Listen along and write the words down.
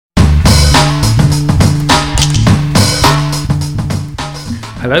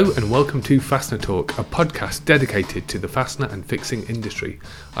Hello and welcome to Fastener Talk, a podcast dedicated to the fastener and fixing industry.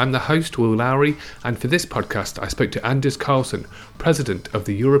 I'm the host, Will Lowry, and for this podcast I spoke to Anders Karlsson, President of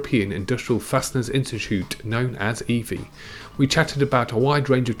the European Industrial Fasteners Institute, known as EFI. We chatted about a wide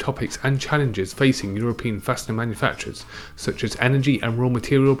range of topics and challenges facing European fastener manufacturers, such as energy and raw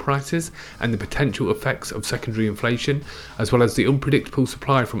material prices and the potential effects of secondary inflation, as well as the unpredictable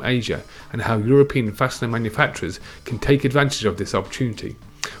supply from Asia and how European fastener manufacturers can take advantage of this opportunity.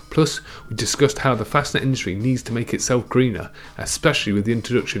 Plus, we discussed how the fastener industry needs to make itself greener, especially with the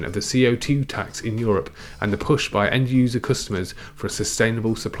introduction of the CO2 tax in Europe and the push by end-user customers for a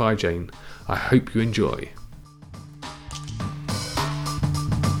sustainable supply chain. I hope you enjoy.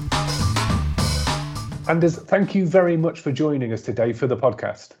 Anders, thank you very much for joining us today for the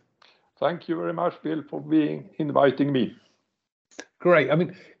podcast. Thank you very much, Bill, for inviting me. Great.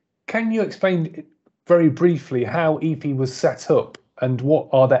 Can you explain very briefly how EFI was set up and what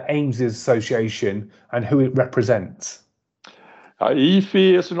are the aims of the association and who it represents?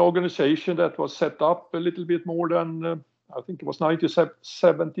 EFI is an organization that was set up a little bit more than, I think it was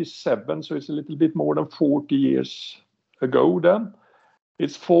 1977, so it's a little bit more than 40 years ago then.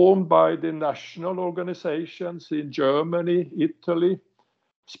 It's formed by the national organizations in Germany, Italy,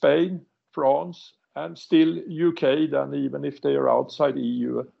 Spain, France, and still UK then, even if they are outside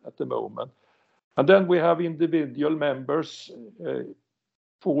EU at the moment. And then we have individual members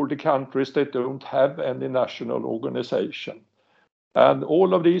for the countries that don't have any national organization. And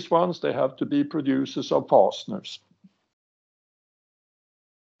all of these ones, they have to be producers of fasteners.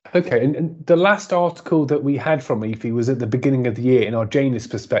 Okay, and the last article that we had from EFI was at the beginning of the year in our Janus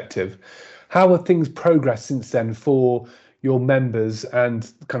perspective. How have things progressed since then for your members and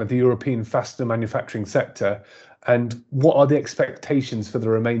kind of the European fastener manufacturing sector? And what are the expectations for the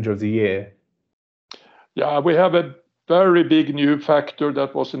remainder of the year? Yeah, we have a very big new factor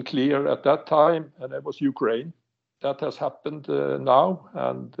that wasn't clear at that time, and that was Ukraine. That has happened now,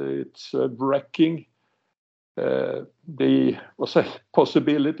 and it's wrecking the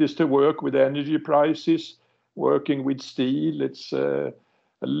possibilities to work with energy prices, working with steel. It's a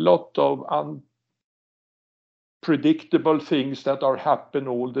lot of unpredictable things that are happening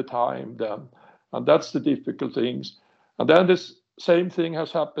all the time then, and that's the difficult things. And then this same thing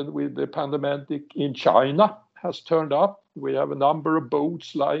has happened with the pandemic in China has turned up. We have a number of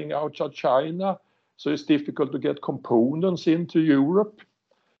boats lying outside China, so it's difficult to get components into Europe.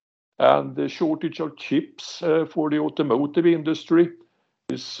 And the shortage of chips for the automotive industry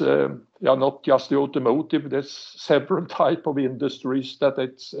is not just the automotive, there's several types of industries that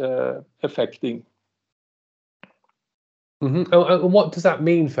it's affecting. Mm-hmm. And what does that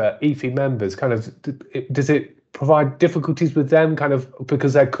mean for EFI members? Does it provide difficulties with them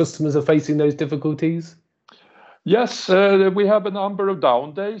because their customers are facing those difficulties? Yes, we have a number of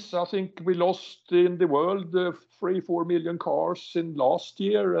down days. I think we lost in the world 3-4 million cars in last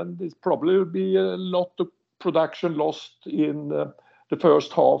year, and it probably will be a lot of production lost in the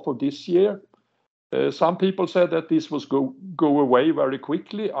first half of this year. Some people said that this was go away very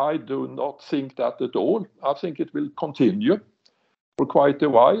quickly. I do not think that at all. I think it will continue for quite a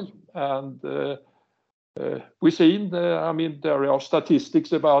while. And we've seen, there are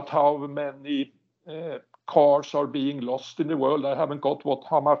statistics about how many cars are being lost in the world. I haven't got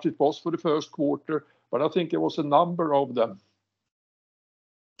how much it was for the first quarter, but I think it was a number of them.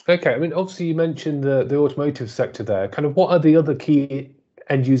 Okay, obviously you mentioned the automotive sector there. What are the other key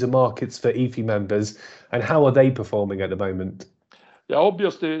end user markets for EFI members and how are they performing at the moment? Yeah,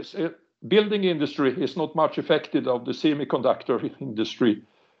 obviously, building industry is not much affected of the semiconductor industry.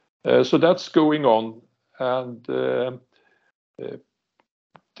 So that's going on. And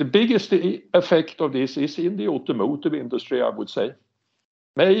the biggest effect of this is in the automotive industry, I would say.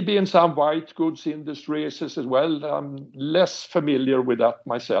 Maybe in some white goods industries as well. I'm less familiar with that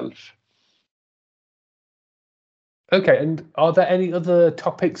myself. Okay, and are there any other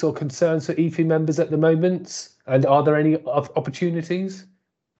topics or concerns for EFI members at the moment? And are there any opportunities?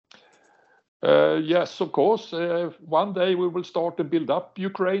 Yes, of course. One day we will start to build up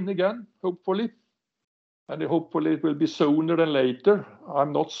Ukraine again, hopefully. And hopefully it will be sooner than later.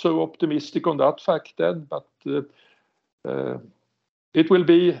 I'm not so optimistic on that fact then, but it will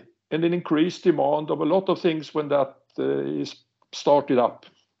be an increased demand of a lot of things when that is started up.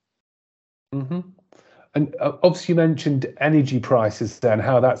 Mm-hmm. And obviously you mentioned energy prices then,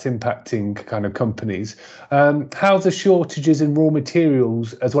 how that's impacting companies. How's the shortages in raw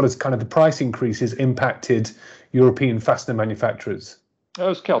materials as well as the price increases impacted European fastener manufacturers?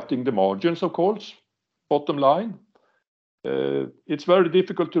 It's cutting the margins, of course. Bottom line, it's very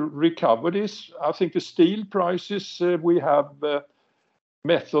difficult to recover this. I think the steel prices we have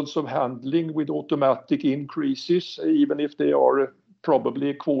methods of handling with automatic increases, even if they are probably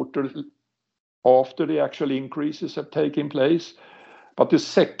a quarter after the actual increases have taken place. But the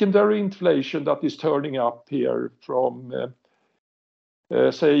secondary inflation that is turning up here from,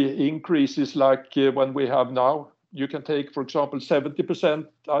 say, increases like when we have now, you can take, for example, 70%,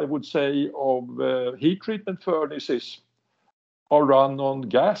 I would say, of heat treatment furnaces are run on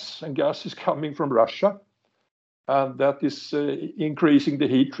gas, and gas is coming from Russia. And that is increasing the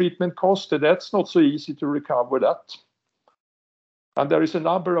heat treatment cost. And that's not so easy to recover that. And there is a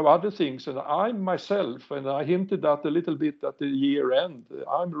number of other things. And I myself, and I hinted at a little bit at the year end,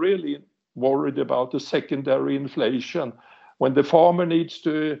 I'm really worried about the secondary inflation. When the farmer needs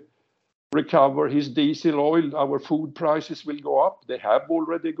to recover his diesel oil, our food prices will go up. They have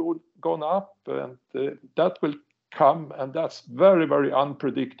already gone up, and that will come. And that's very, very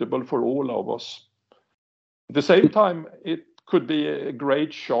unpredictable for all of us. At the same time, it could be a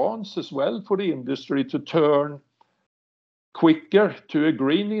great chance as well for the industry to turn quicker to a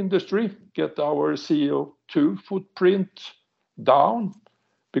green industry, get our CO2 footprint down,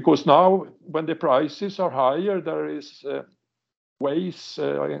 because now when the prices are higher, there is ways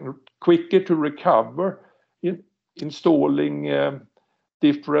quicker to recover in installing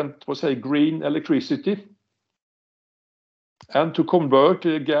different, green electricity, and to convert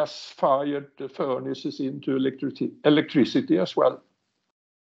gas-fired furnaces into electricity as well.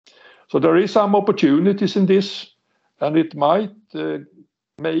 So there is some opportunities in this, and it might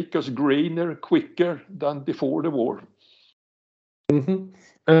make us greener quicker than before the war.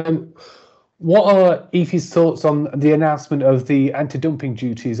 Mm-hmm. What are IFE's thoughts on the announcement of the anti-dumping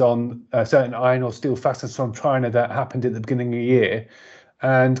duties on certain iron or steel fasteners from China that happened at the beginning of the year?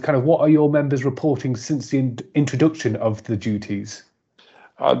 And kind of what are your members reporting since the introduction of the duties?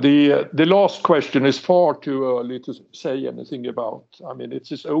 The last question is far too early to say anything about. I mean,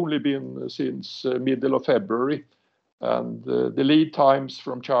 it's only been since middle of February, and the lead times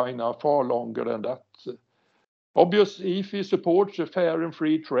from China are far longer than that. Obviously, IFE supports a fair and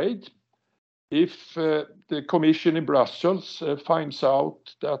free trade. If the Commission in Brussels finds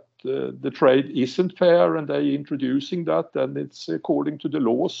out that the trade isn't fair and they're introducing that, then it's according to the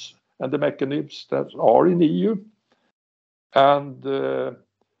laws and the mechanisms that are in EU. And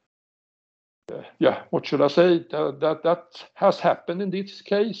what should I say? That has happened in this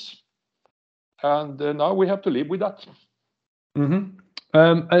case. And now we have to live with that. Mm-hmm.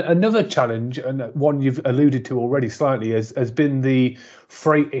 Another challenge, and one you've alluded to already slightly, has been the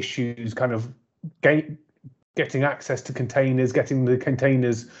freight issues, kind of getting access to containers, getting the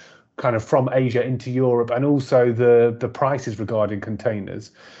containers kind of from Asia into Europe, and also the prices regarding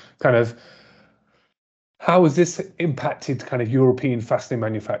containers. Kind of, how has this impacted kind of European fastening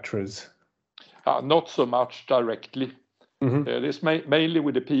manufacturers? Not so much directly. Mm-hmm. It's mainly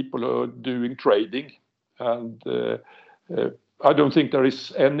with the people who are doing trading, and I don't think there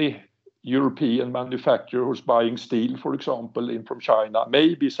is any European manufacturer who's buying steel, for example, from China.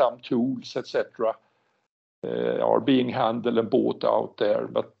 Maybe some tools, etc., are being handled and bought out there,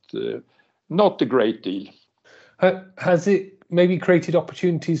 but not a great deal. Has it maybe created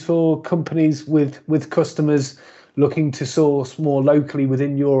opportunities for companies with customers looking to source more locally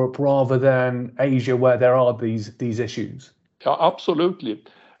within Europe rather than Asia, where there are these issues? Yeah, absolutely.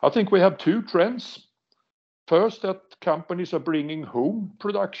 I think we have two trends. First, that companies are bringing home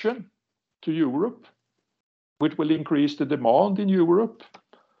production to Europe, which will increase the demand in Europe.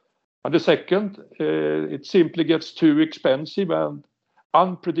 And the second, it simply gets too expensive and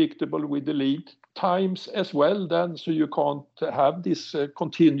unpredictable with the lead times as well then, so you can't have this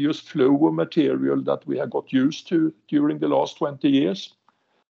continuous flow of material that we have got used to during the last 20 years.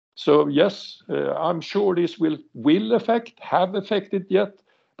 So yes, I'm sure this will have affected yet,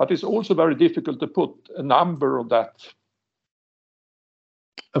 but it's also very difficult to put a number on that.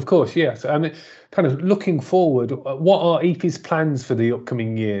 Of course, yes. I mean, kind of looking forward, what are IFE's plans for the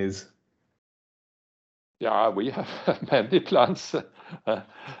upcoming years? Yeah, we have many plans.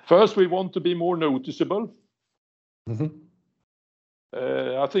 First, we want to be more noticeable. Mm-hmm.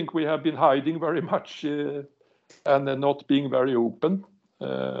 I think we have been hiding very much and not being very open.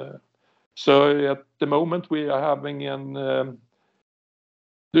 So at the moment, we are having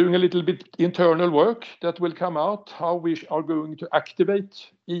doing a little bit internal work that will come out, how we are going to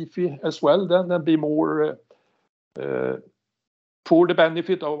activate IFE as well then, and be more for the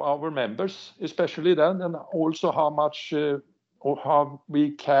benefit of our members, especially then, and also how much or how we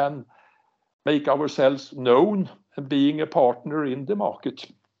can make ourselves known and being a partner in the market.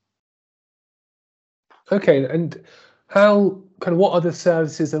 Okay, and how kind of what other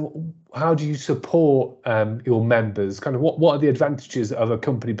services and how do you support your members? Kind of what are the advantages of a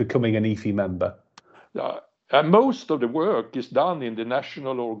company becoming an IFI member? Most of the work is done in the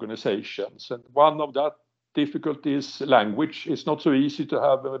national organizations, and one of that difficulty is language. It's not so easy to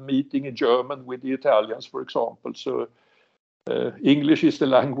have a meeting in German with the Italians, for example. So English is the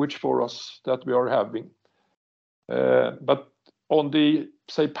language for us that we are having. But on the,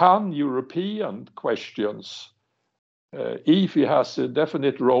 say, pan-European questions, IFI has a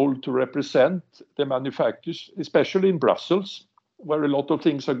definite role to represent the manufacturers, especially in Brussels, where a lot of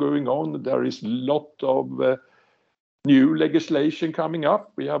things are going on. There is a lot of new legislation coming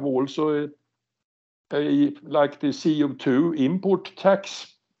up. We have also like the CO2 import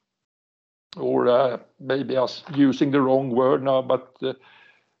tax, or maybe us using the wrong word now, but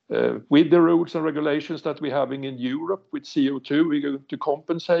with the rules and regulations that we're having in Europe with CO2, we're going to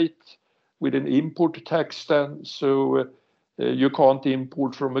compensate with an import tax then, so you can't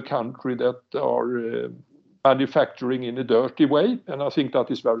import from a country that are manufacturing in a dirty way, and I think that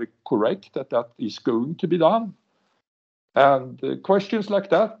is very correct that is going to be done. And questions like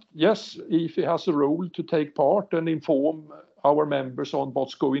that, yes, IFI has a role to take part and inform our members on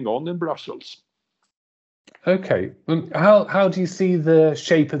what's going on in Brussels. Okay, how do you see the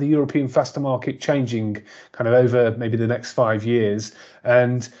shape of the European fastener market changing kind of over maybe the next 5 years,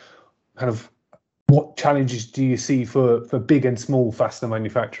 and kind of what challenges do you see for big and small fastener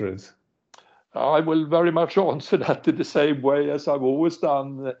manufacturers? I will very much answer that in the same way as I've always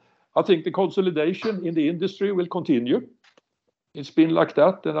done. I think the consolidation in the industry will continue. It's been like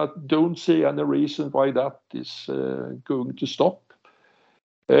that, and I don't see any reason why that is going to stop.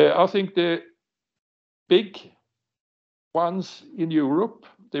 I think the big ones in Europe,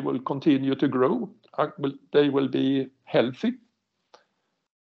 they will continue to grow. They will be healthy.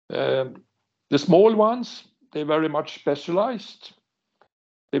 The small ones, they're very much specialized.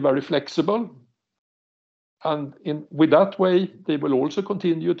 They're very flexible. And with that way, they will also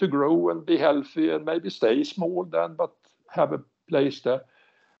continue to grow and be healthy and maybe stay small then, but have a place there.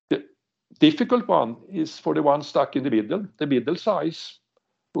 The difficult one is for the ones stuck in the middle size,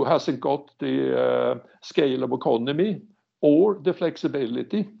 who hasn't got the scale of economy or the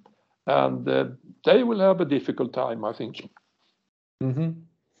flexibility. And they will have a difficult time, I think. Mm-hmm.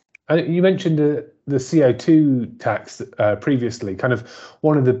 You mentioned the CO2 tax previously. Kind of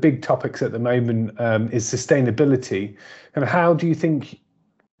one of the big topics at the moment is sustainability. And how do you think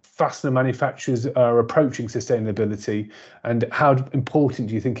fastener manufacturers are approaching sustainability, and how important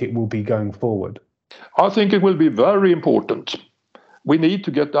do you think it will be going forward? I think it will be very important. We need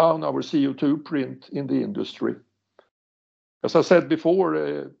to get down our CO2 print in the industry. As I said before,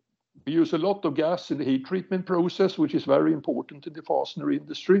 we use a lot of gas in the heat treatment process, which is very important in the fastener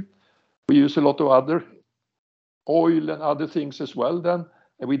industry. We use a lot of other oil and other things as well then,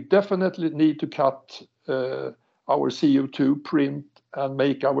 and we definitely need to cut our CO2 print and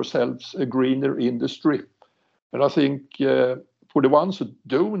make ourselves a greener industry. And I think for the ones who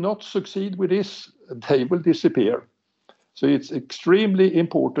do not succeed with this, they will disappear. So it's extremely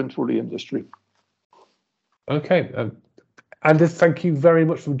important for the industry. Okay. Anders, thank you very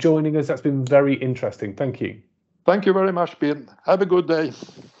much for joining us. That's been very interesting. Thank you. Thank you very much, Ben. Have a good day.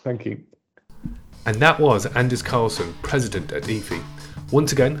 Thank you. And that was Anders Karlsson, President at IFI.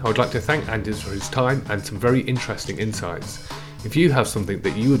 Once again, I would like to thank Anders for his time and some very interesting insights. If you have something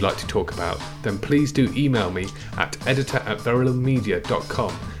that you would like to talk about, then please do email me at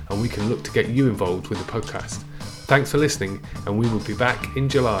editor@verulammedia.com and we can look to get you involved with the podcast. Thanks for listening, and we will be back in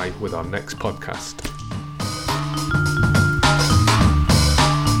July with our next podcast.